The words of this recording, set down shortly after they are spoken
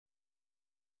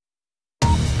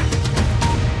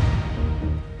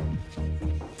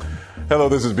Hello,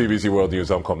 this is BBC World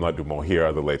News. I'm Komla Dumont. Here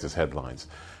are the latest headlines.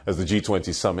 As the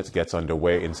G20 summit gets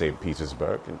underway in St.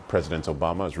 Petersburg, President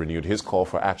Obama has renewed his call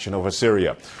for action over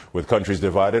Syria. With countries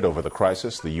divided over the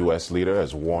crisis, the U.S. leader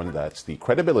has warned that the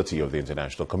credibility of the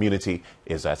international community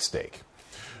is at stake.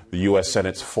 The U.S.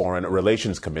 Senate's Foreign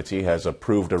Relations Committee has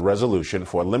approved a resolution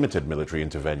for limited military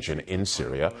intervention in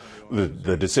Syria.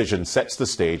 The decision sets the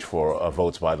stage for a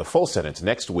vote by the full Senate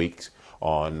next week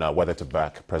on whether to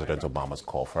back President Obama's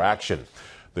call for action.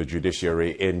 The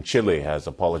judiciary in Chile has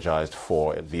apologized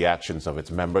for the actions of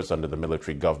its members under the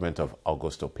military government of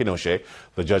Augusto Pinochet.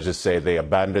 The judges say they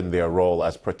abandoned their role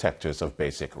as protectors of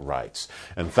basic rights.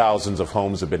 And thousands of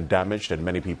homes have been damaged and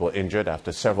many people injured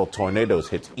after several tornadoes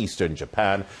hit eastern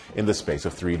Japan in the space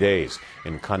of 3 days.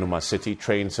 In Kanuma City,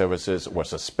 train services were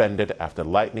suspended after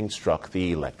lightning struck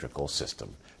the electrical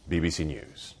system. BBC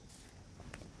News.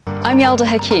 I'm Yalda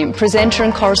Hakim, presenter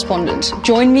and correspondent.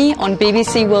 Join me on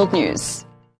BBC World News.